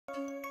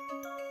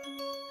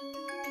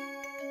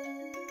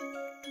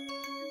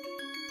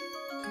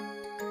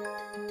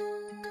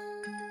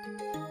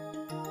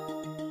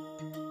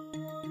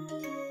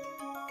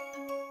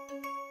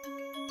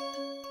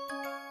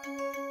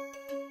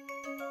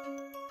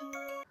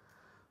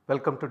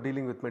Welcome to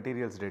Dealing with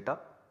Materials Data.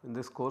 In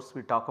this course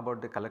we talk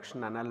about the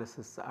collection,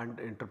 analysis and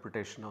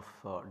interpretation of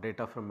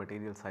data from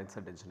material science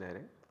and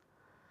engineering.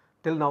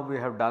 Till now we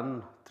have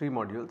done 3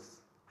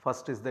 modules.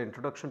 First is the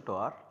introduction to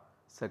R,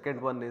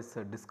 second one is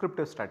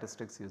descriptive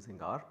statistics using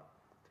R,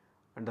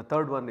 and the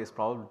third one is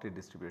probability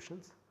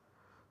distributions.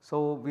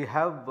 So we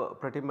have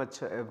pretty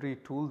much every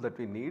tool that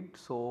we need.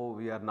 So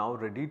we are now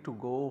ready to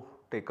go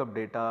take up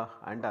data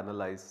and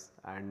analyze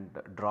and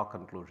draw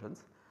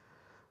conclusions.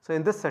 So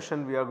in this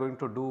session we are going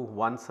to do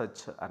one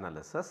such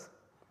analysis.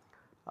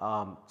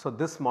 So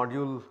this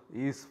module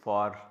is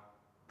for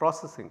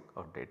processing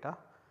of data,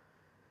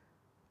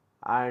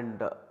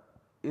 and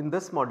in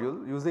this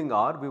module using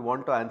R we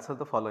want to answer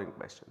the following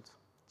questions.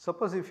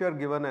 Suppose if you are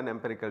given an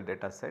empirical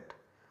data set,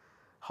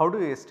 how do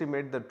you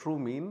estimate the true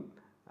mean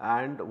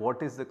and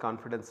what is the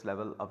confidence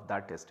level of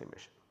that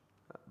estimation?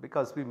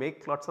 Because we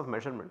make lots of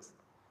measurements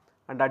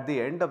and at the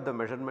end of the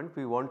measurement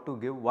we want to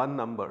give one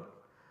number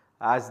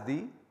as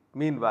the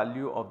mean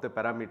value of the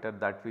parameter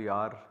that we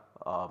are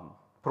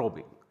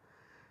probing.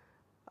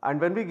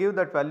 And when we give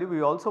that value, we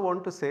also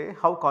want to say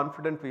how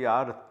confident we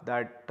are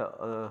that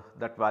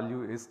that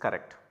value is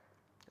correct,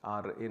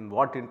 or in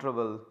what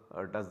interval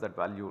does that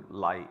value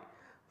lie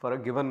for a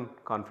given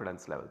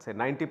confidence level. Say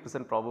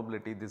 90%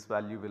 probability this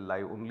value will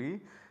lie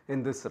only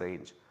in this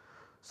range.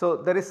 So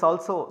there is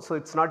also, so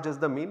it is not just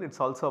the mean, it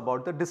is also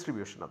about the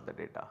distribution of the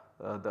data,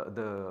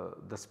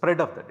 the spread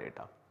of the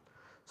data.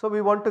 So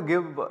we want to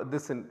give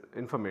this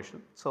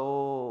information.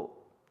 So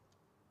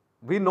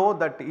we know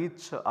that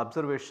each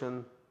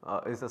observation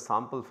is a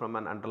sample from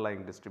an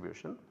underlying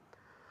distribution.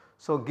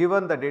 So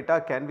given the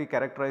data, can we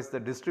characterize the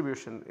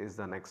distribution is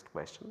the next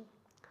question.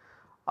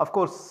 Of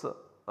course,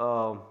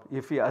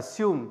 if we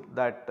assume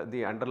that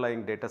the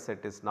underlying data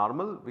set is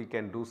normal, we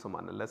can do some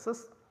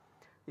analysis.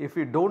 If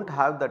we do not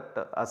have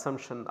that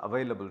assumption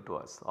available to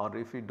us, or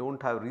if we do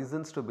not have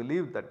reasons to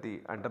believe that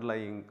the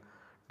underlying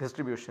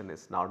distribution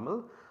is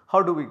normal,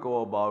 how do we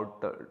go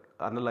about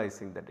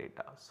analyzing the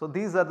data? So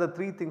these are the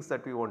 3 things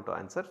that we want to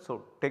answer.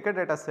 So take a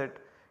data set,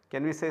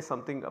 can we say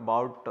something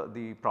about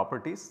the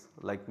properties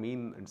like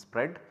mean and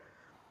spread,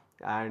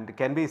 and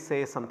can we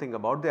say something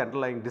about the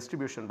underlying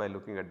distribution by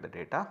looking at the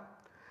data,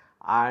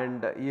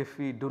 and if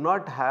we do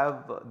not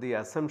have the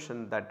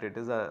assumption that it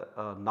is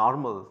a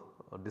normal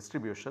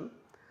distribution,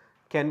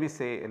 can we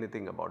say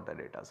anything about the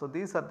data. So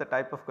these are the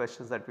type of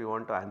questions that we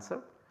want to answer.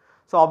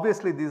 So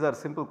obviously these are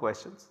simple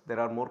questions, there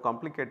are more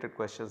complicated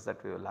questions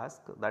that we will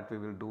ask, that we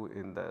will do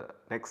in the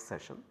next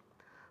session.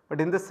 But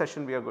in this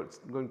session we are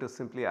going to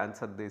simply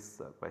answer these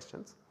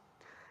questions.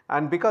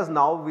 And because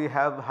now we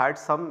have had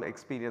some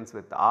experience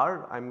with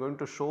R, I am going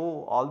to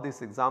show all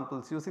these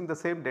examples using the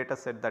same data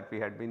set that we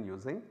had been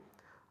using,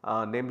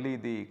 namely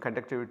the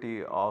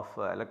conductivity of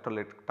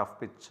electrolytic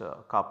tough pitch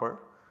copper.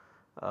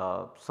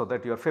 So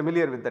that you are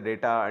familiar with the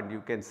data and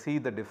you can see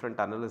the different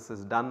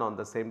analysis done on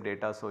the same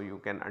data, so you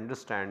can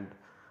understand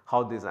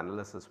how these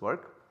analysis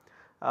work.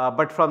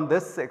 But from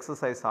this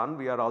exercise on,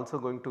 we are also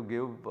going to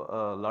give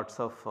lots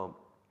of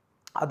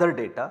other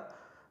data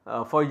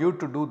for you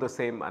to do the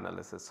same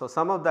analysis. So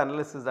some of the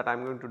analysis that I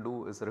am going to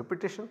do is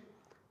repetition,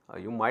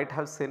 you might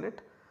have seen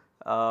it,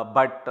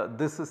 but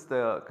this is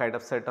the kind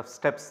of set of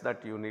steps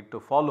that you need to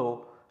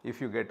follow if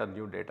you get a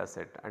new data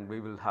set, and we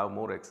will have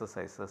more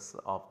exercises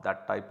of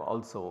that type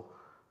also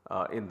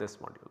in this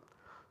module.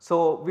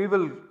 So we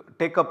will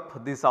take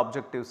up these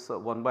objectives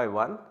one by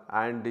one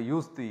and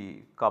use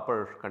the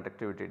copper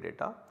conductivity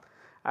data.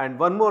 And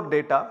one more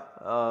data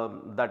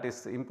that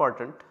is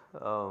important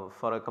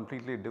for a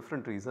completely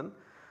different reason,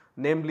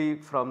 namely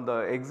from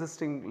the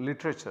existing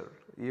literature,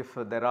 if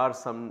there are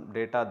some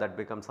data that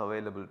becomes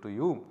available to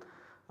you,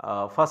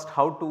 first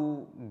how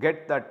to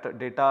get that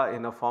data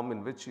in a form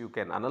in which you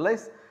can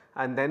analyze,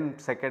 and then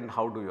second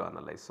how do you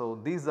analyze. So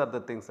these are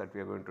the things that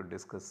we are going to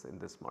discuss in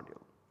this module.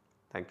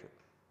 Thank you.